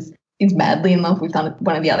characters is madly in love with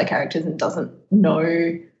one of the other characters and doesn't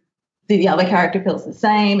know the other character feels the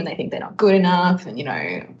same, and they think they're not good enough,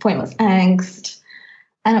 and pointless angst.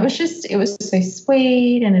 And it was so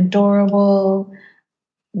sweet and adorable,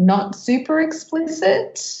 not super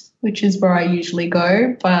explicit, which is where I usually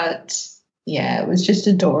go, but yeah, it was just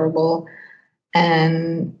adorable.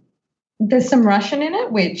 And there's some Russian in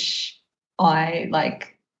it, which I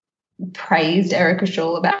praised Erica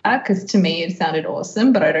Shaw about, because to me it sounded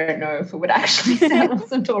awesome, but I don't know if it would actually sound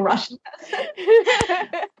awesome to a Russian person.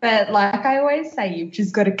 But like I always say, you've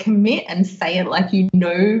just got to commit and say it like you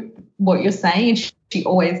know what you're saying, and she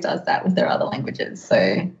always does that with their other languages,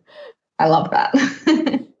 so I love that.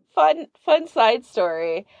 Fun side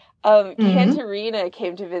story. Katerina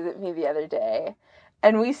came to visit me the other day,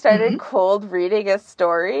 and we started cold reading a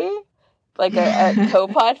story, like a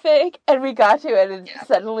co-podfic, and we got to it, and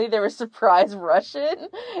suddenly there was surprise Russian,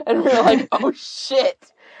 and we were like, oh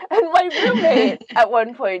shit, And my roommate at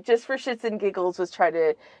one point, just for shits and giggles, was trying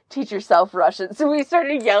to teach herself Russian. So we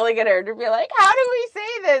started yelling at her to be like, how do we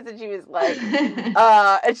say this? And she was like,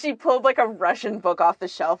 and she pulled like a Russian book off the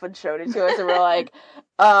shelf and showed it to us. And we're like,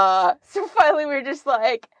 so finally we were just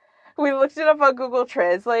like, we looked it up on Google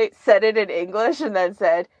Translate, said it in English, and then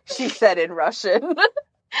said, she said in Russian.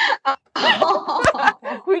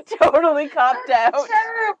 Oh, We totally copped out.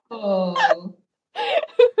 terrible.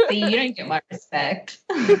 See, you don't get my respect.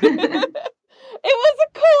 It was a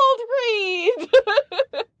cold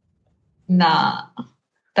read. Nah,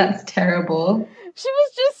 that's terrible. She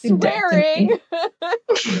was just swearing.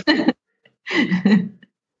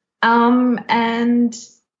 And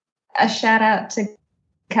a shout out to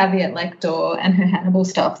Caveat Lector and her Hannibal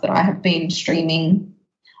stuff that I have been streaming.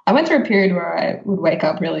 I went through a period where I would wake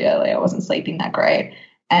up really early. I wasn't sleeping that great.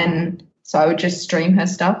 And so I would just stream her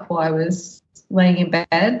stuff while I was laying in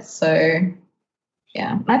bed. So,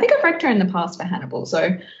 yeah. I think I've read her in the past for Hannibal.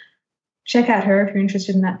 So check out her if you're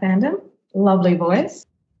interested in that fandom. Lovely voice.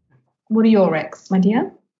 What are your recs, my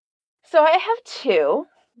dear? So I have two.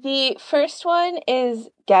 The first one is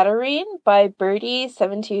Gadarene by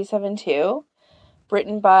Birdie7272,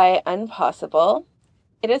 written by Unpossible.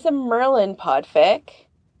 It is a Merlin podfic,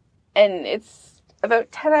 and it's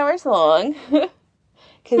about 10 hours long,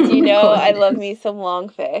 because you know I love me some long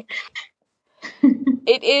fic.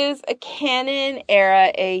 It is a canon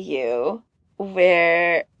era AU,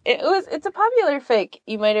 where it's a popular fic.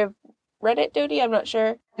 You might have read it, Dodie, I'm not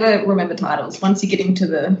sure. I don't remember titles. Once you get into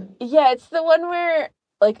the... Yeah, it's the one where,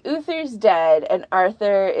 like, Uther's dead, and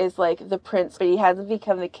Arthur is, like, the prince, but he hasn't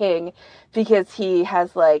become the king because he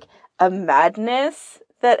has, like, a madness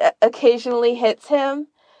that occasionally hits him.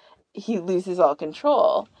 He loses all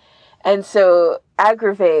control. And so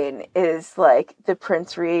Agravain is, like, the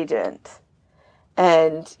prince regent.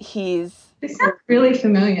 And he's... This sounds really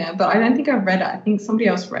familiar, but I don't think I've read it. I think somebody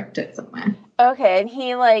else wrecked it somewhere. Okay, and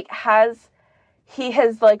he, like, has,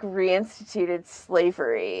 like, reinstituted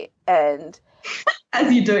slavery, and...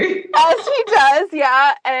 As you do. As he does,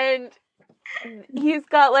 yeah, and he's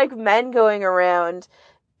got, like, men going around,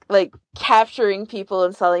 like, capturing people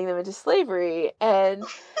and selling them into slavery, and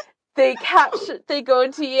they go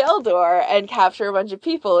into Yeldor and capture a bunch of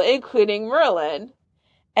people, including Merlin,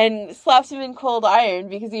 and slaps him in cold iron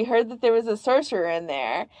because he heard that there was a sorcerer in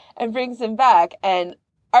there, and brings him back, and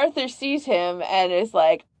Arthur sees him and is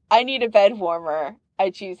like, I need a bed warmer.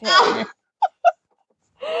 I choose him.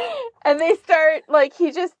 And they start, like,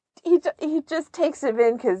 he just takes him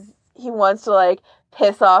in because he wants to, like,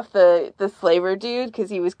 piss off the slaver dude because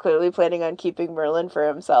he was clearly planning on keeping Merlin for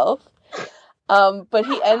himself. But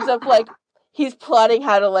he ends up, like, he's plotting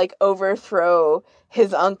how to, like, overthrow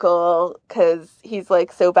his uncle because he's,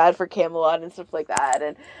 like, so bad for Camelot and stuff like that.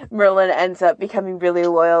 And Merlin ends up becoming really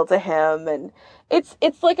loyal to him. And it's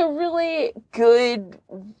like, a really good,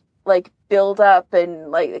 like, build up, and,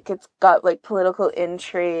 like, it's got, like, political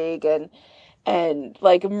intrigue and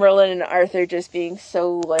like, Merlin and Arthur just being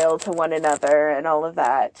so loyal to one another and all of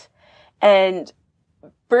that. And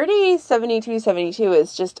Birdie7272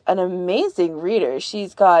 is just an amazing reader.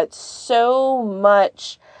 She's got so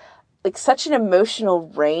much, like, such an emotional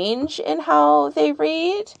range in how they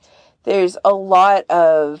read. There's a lot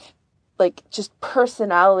of, like, just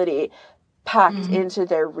personality packed into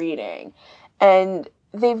their reading. And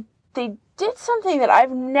they did something that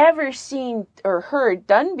I've never seen or heard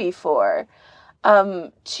done before.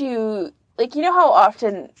 To, like, you know how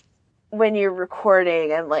often when you're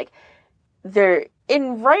recording and, like, they're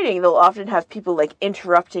in writing, they'll often have people, like,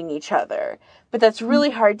 interrupting each other, but that's really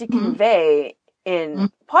hard to convey in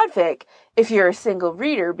podfic if you're a single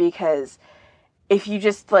reader, because if you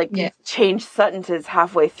just, like, change sentences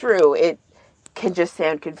halfway through, it can just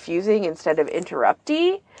sound confusing instead of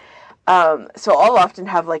interrupty. So I'll often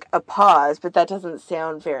have, like, a pause, but that doesn't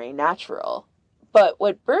sound very natural. But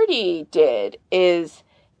what Birdie did is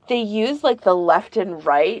they used, like, the left and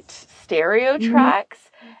right stereo tracks,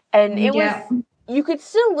 and it was, you could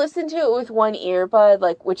still listen to it with one earbud,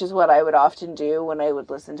 like, which is what I would often do when I would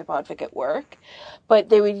listen to podfic at work, but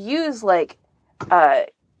they would use, like,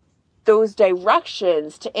 those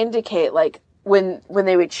directions to indicate, like, when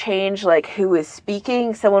they would change, like, who was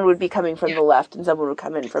speaking, someone would be coming from the left and someone would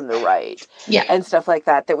come in from the right. Yeah. And stuff like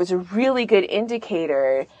that. That was a really good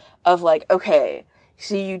indicator of, like, okay,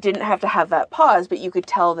 so you didn't have to have that pause, but you could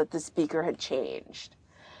tell that the speaker had changed.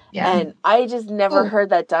 Yeah. And I just never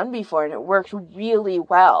heard that done before, and it worked really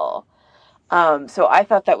well. So I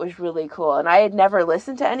thought that was really cool. And I had never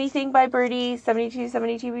listened to anything by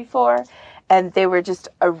Birdie7272 before, and they were just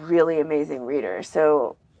a really amazing reader.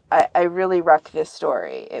 So I really wrecked this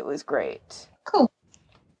story. It was great. Cool.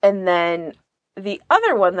 And then the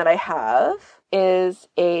other one that I have is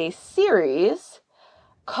a series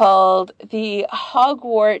called the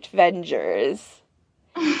Hogwarts Vengers.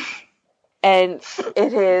 And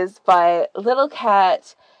it is by Little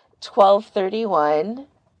Cat 1231,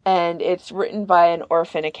 and it's written by an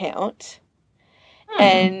orphan account.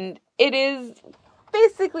 And it is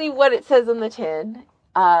basically what it says on the tin,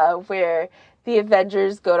 where the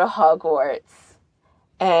Avengers go to Hogwarts.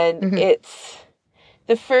 And it's...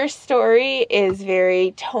 The first story is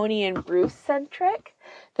very Tony and Bruce centric.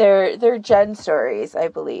 They're Jen stories, I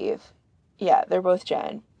believe. Yeah, they're both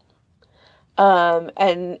Jen.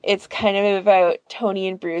 And it's kind of about Tony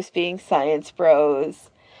and Bruce being science bros.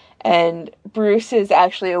 And Bruce is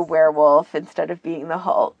actually a werewolf instead of being the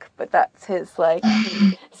Hulk, but that's his like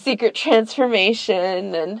secret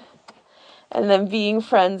transformation and them being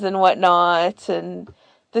friends and whatnot. And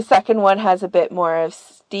the second one has a bit more of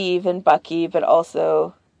Steve and Bucky, but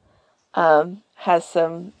also has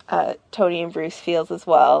some Tony and Bruce feels as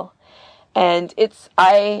well. And it's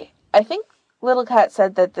I think Little Cat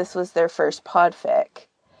said that this was their first podfic.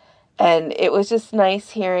 And it was just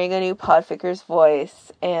nice hearing a new podficer's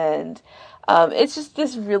voice. And it's just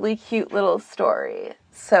this really cute little story.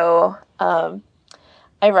 So I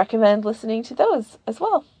recommend listening to those as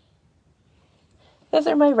well. Those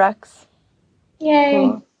are my recs. Yay.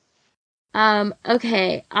 Cool.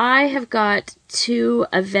 Okay, I have got 2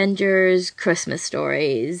 Avengers Christmas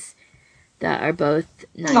stories that are both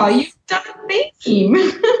nice. Oh, you've done a theme.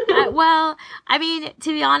 Well, I mean,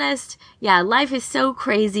 to be honest, yeah, life is so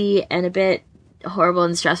crazy and a bit horrible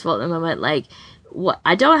and stressful at the moment. Like,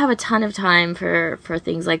 I don't have a ton of time for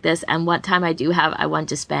things like this, and what time I do have, I want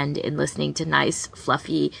to spend in listening to nice,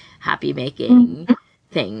 fluffy, happy-making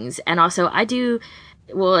things. And also, I do...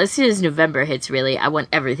 Well, as soon as November hits, really, I want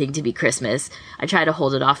everything to be Christmas. I try to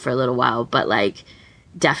hold it off for a little while, but, like,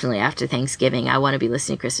 definitely after Thanksgiving, I want to be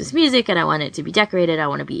listening to Christmas music, and I want it to be decorated. I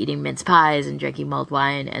want to be eating mince pies and drinking mulled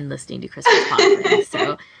wine and listening to Christmas pop.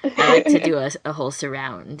 So I like to do a whole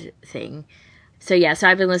surround thing. So, yeah, so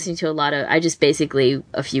I've been listening to a lot of... I just basically,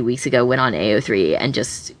 a few weeks ago, went on AO3 and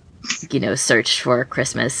just, searched for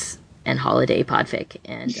Christmas and holiday podfic.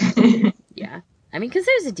 And, yeah. I mean, because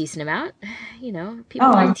there's a decent amount,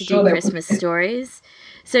 people like to do Christmas stories.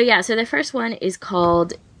 So, yeah, so the first one is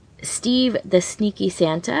called Steve the Sneaky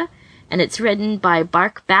Santa, and it's written by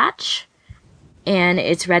Bark Batch, and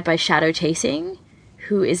it's read by Shadow Chasing,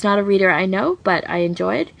 who is not a reader I know, but I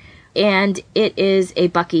enjoyed. And it is a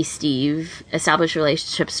Bucky Steve established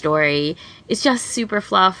relationship story. It's just super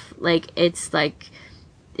fluff. It's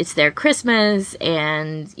their Christmas,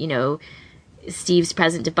 and, Steve's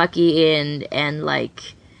present to Bucky, and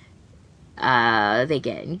they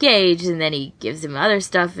get engaged, and then he gives him other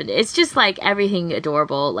stuff, and it's just everything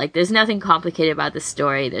adorable. There's nothing complicated about the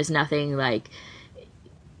story. There's nothing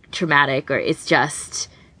traumatic, or it's just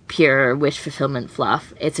pure wish fulfillment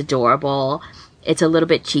fluff. It's adorable. It's a little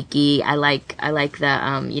bit cheeky. I like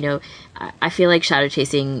the I feel like Shadow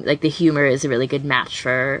Chasing, the humor is a really good match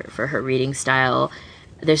for her reading style.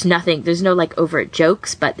 There's no overt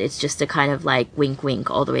jokes, but it's just a kind of wink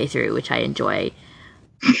wink all the way through, which I enjoy.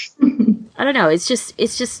 I don't know. It's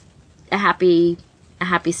just a happy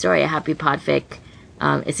story, a happy podfic.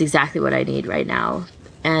 It's exactly what I need right now,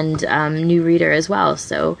 and new reader as well.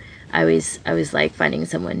 So I always like finding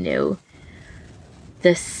someone new.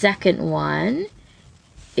 The second one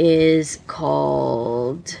is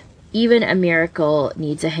called Even a Miracle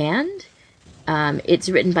Needs a Hand. It's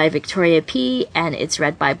written by Victoria P., and it's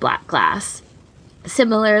read by Black Glass.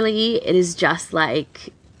 Similarly, it is just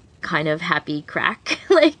kind of happy crack.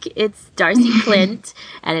 It's Darcy Clint,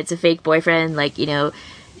 and it's a fake boyfriend.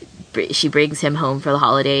 She brings him home for the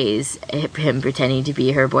holidays, him pretending to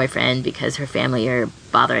be her boyfriend because her family are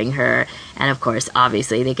bothering her. And of course,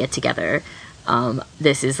 obviously, they get together.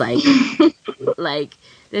 This is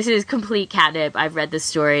this is complete catnip. I've read this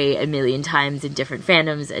story a million times in different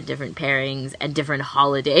fandoms and different pairings and different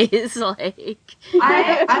holidays.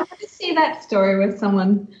 I want to see that story with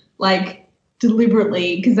someone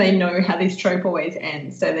deliberately, because they know how this trope always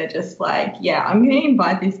ends. So they're just yeah, I'm going to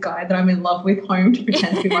invite this guy that I'm in love with home to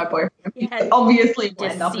pretend to be my boyfriend. Yeah, obviously,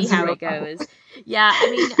 just see how it goes. Yeah, I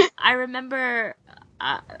mean, I remember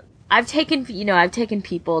I've taken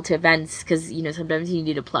people to events because sometimes you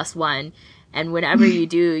need a +1. And whenever you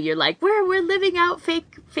do, you're we're living out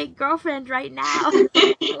fake girlfriend right now.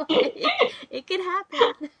 It can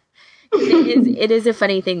happen. It is a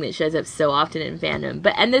funny thing that shows up so often in fandom.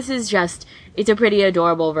 And this is it's a pretty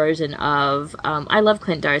adorable version of, I love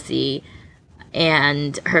Clint Darcy.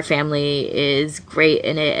 and her family is great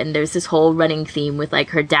in it, and there's this whole running theme with like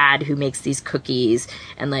her dad who makes these cookies,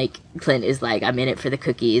 and like Clint is like, I'm in it for the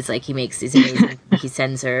cookies, like he makes these amazing he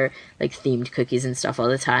sends her like themed cookies and stuff all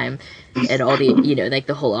the time, and all the, you know, like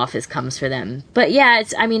the whole office comes for them. But yeah,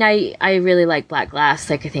 it's, I mean, I really like Black Glass.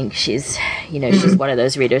 Like I think she's, you know, she's one of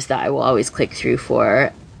those readers that I will always click through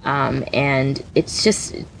for. And it's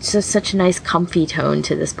just such a nice comfy tone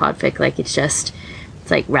to this podfic. Like it's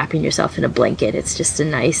like wrapping yourself in a blanket. It's just a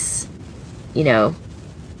nice, you know,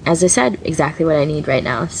 as I said, exactly what I need right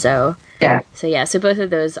now. So so both of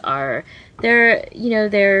those are,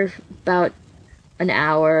 they're about an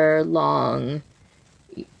hour long,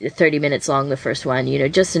 30 minutes long, the first one, you know,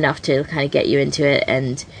 just enough to kind of get you into it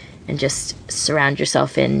and just surround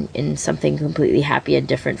yourself in something completely happy and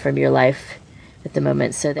different from your life at the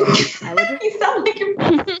moment. So there, I would. You sound like you're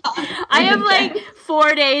I have like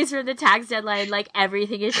 4 days from the tax deadline. Like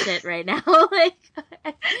everything is shit right now. Like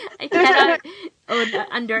I cannot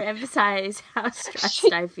underemphasize how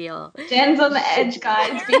stressed I feel. Jen's on the edge,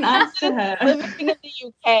 guys. Be nice to her. Living in the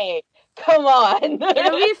UK. Come on.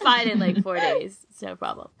 It'll be fine in like 4 days. It's no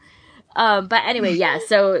problem. But anyway, yeah.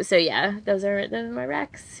 So yeah, those are my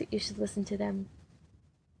recs. You should listen to them.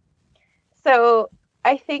 So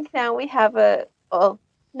I think now we have a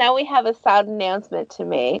sad announcement to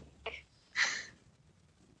make.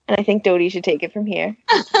 And I think Dodie should take it from here.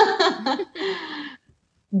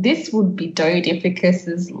 This would be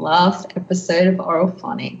Dodificus's last episode of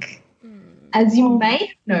Auralphonic. As you may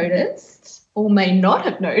have noticed, or may not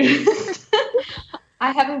have noticed,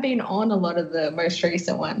 I haven't been on a lot of the most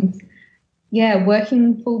recent ones. Yeah,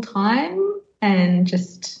 working full time and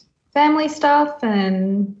just family stuff,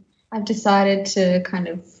 and I've decided to kind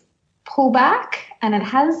of pull back, and it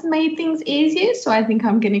has made things easier, so I think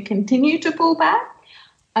I'm going to continue to pull back.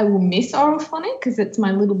 I will miss Auralphonic because it's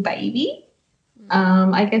my little baby.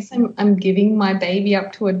 I guess I'm giving my baby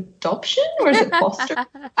up to adoption, or is it foster?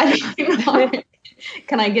 I don't know.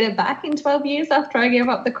 Can I get it back in 12 years after I give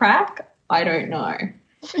up the crack? I don't know.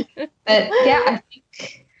 But yeah, I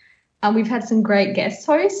think we've had some great guest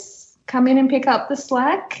hosts come in and pick up the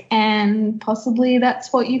slack, and possibly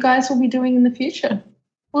that's what you guys will be doing in the future.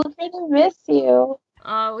 We'll really miss you.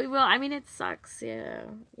 Oh, we will. I mean, it sucks. Yeah,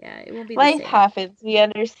 it won't be Life the same. happens. We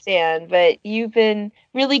understand, but you've been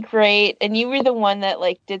really great, and you were the one that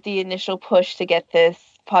like did the initial push to get this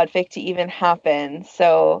podfic to even happen.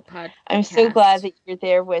 So I'm so glad that you're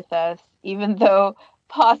there with us, even though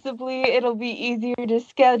possibly it'll be easier to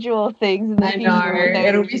schedule things in the future. I know,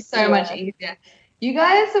 it'll be so much easier. You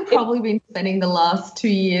guys have probably been spending the last 2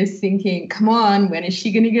 years thinking, come on, when is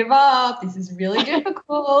she going to give up? This is really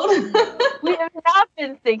difficult. We have not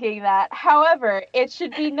been thinking that. However, it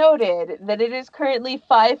should be noted that it is currently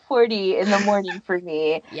 5:40 in the morning for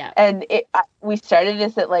me. Yeah. And we started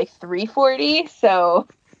this at like 3:40, so.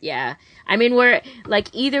 Yeah. I mean, we're like,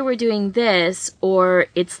 either we're doing this or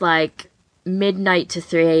it's like midnight to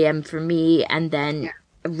 3 a.m. for me, and then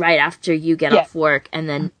right after you get off work, and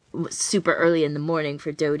then super early in the morning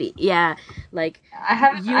for Dodie. Yeah, like I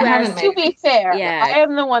haven't to be fair, I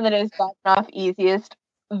am the one that has gotten off easiest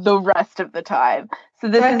the rest of the time. So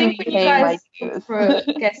this is me paying my dues. For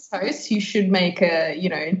guest hosts, you should make a, you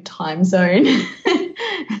know, time zone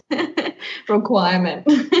requirement.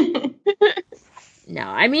 No,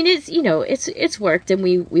 I mean, it's, you know, it's worked, and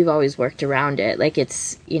we've always worked around it. Like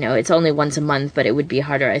it's, you know, it's only once a month, but it would be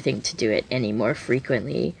harder, I think, to do it any more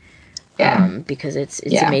frequently. Because it's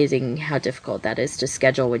amazing how difficult that is to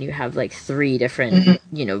schedule when you have like 3 different,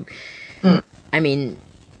 you know, I mean,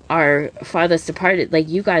 our farthest apart, like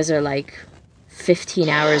you guys are like 15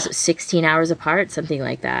 hours, 16 hours apart, something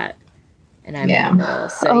like that. And I'm in the middle,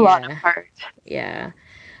 so a lot apart. Yeah.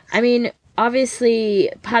 I mean,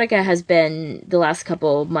 obviously, Paraka has been the last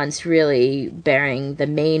couple months really bearing the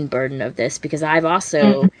main burden of this, because I've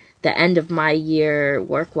also, the end of my year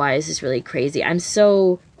work-wise is really crazy. I'm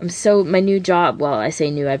so, my new job, well, I say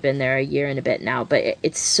new, I've been there a year and a bit now, but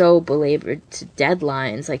it's so belabored to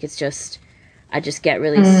deadlines. Like, it's just, I just get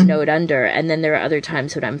really snowed under. And then there are other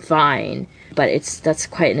times when I'm fine, but that's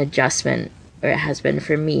quite an adjustment, or it has been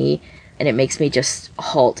for me. And it makes me just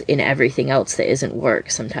halt in everything else that isn't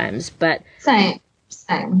work sometimes. But Same.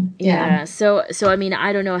 Yeah. So I mean,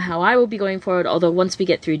 I don't know how I will be going forward. Although once we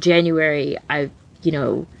get through January, I'm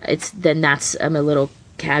a little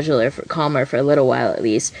calmer for a little while at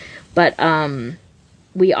least. But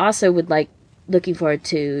we also would looking forward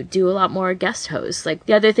to do a lot more guest hosts. Like,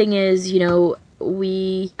 the other thing is, you know,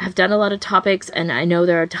 we have done a lot of topics, and I know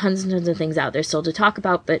there are tons and tons of things out there still to talk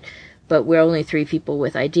about, but we're only 3 people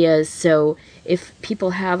with ideas. So if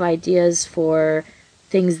people have ideas for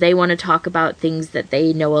things they want to talk about, things that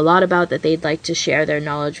they know a lot about that they'd like to share their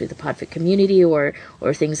knowledge with the podfic community, or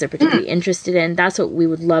things they're particularly interested in. That's what we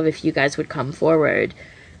would love if you guys would come forward,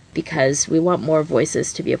 because we want more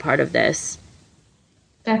voices to be a part of this.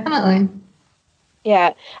 Definitely.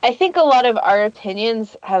 Yeah, I think a lot of our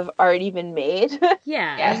opinions have already been made.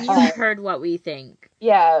 Yeah, Yes. and you've heard what we think.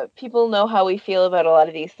 Yeah, people know how we feel about a lot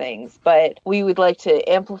of these things, but we would like to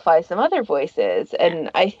amplify some other voices.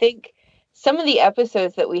 And I think some of the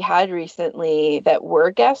episodes that we had recently that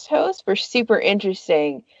were guest hosts were super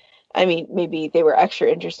interesting. I mean, maybe they were extra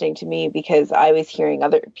interesting to me because I was hearing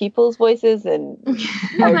other people's voices and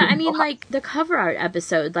No, but I mean, like, the cover art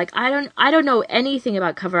episode, like, I don't know anything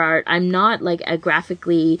about cover art. I'm not, like, a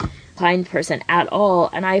graphically inclined person at all,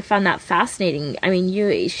 and I found that fascinating. I mean,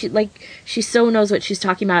 she so knows what she's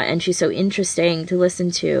talking about, and she's so interesting to listen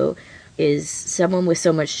to, is someone with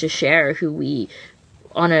so much to share, who we,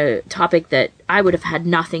 on a topic that I would have had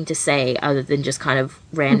nothing to say other than just kind of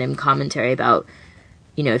random commentary about,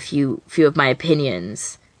 you know, a few of my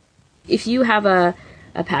opinions. If you have a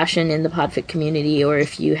passion in the podfic community, or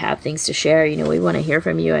if you have things to share, you know, we want to hear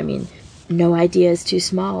from you. I mean, no idea is too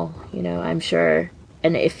small, you know, I'm sure.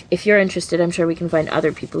 And if you're interested, I'm sure we can find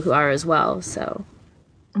other people who are as well, so.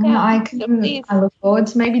 Yeah, I look forward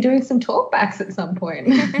to maybe doing some talkbacks at some point.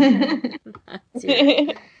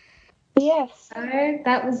 Yes. So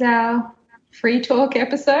that was our free talk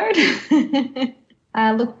episode.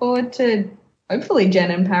 I look forward to hopefully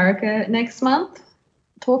Jen and Paraka next month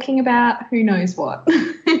talking about who knows what.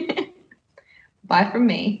 Bye from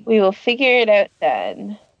me. We will figure it out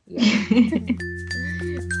then. Yeah.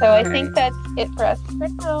 So I think that's it for us for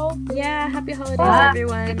now. Yeah, happy holidays, Bye.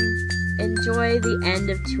 everyone. Enjoy the end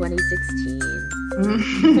of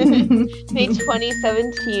 2016. May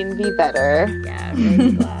 2017 be better. Yeah,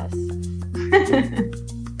 raise a glass.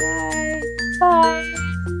 Bye.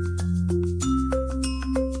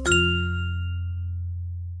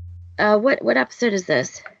 Bye. What episode is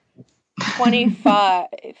this? 25.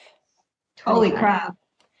 Holy crap.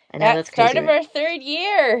 I know, At that's start crazy, of our 3rd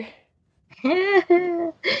year.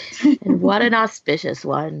 And what an auspicious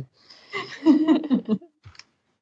one.